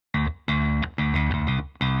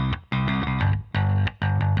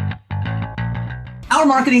Our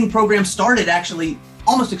marketing program started actually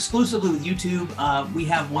almost exclusively with YouTube. We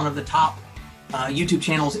have one of the top YouTube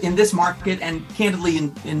channels in this market, and candidly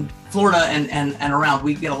in Florida and around.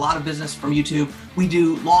 We get a lot of business from YouTube. We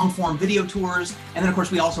do long form video tours. And then of course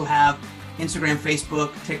we also have Instagram,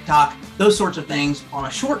 Facebook, TikTok, those sorts of things on a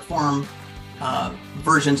short form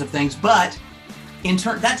versions of things. But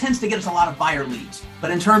that tends to get us a lot of buyer leads. But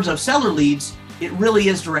in terms of seller leads, it really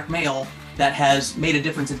is direct mail that has made a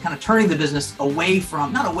difference in kind of turning the business away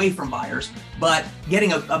from, not away from buyers, but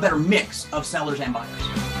getting a better mix of sellers and buyers.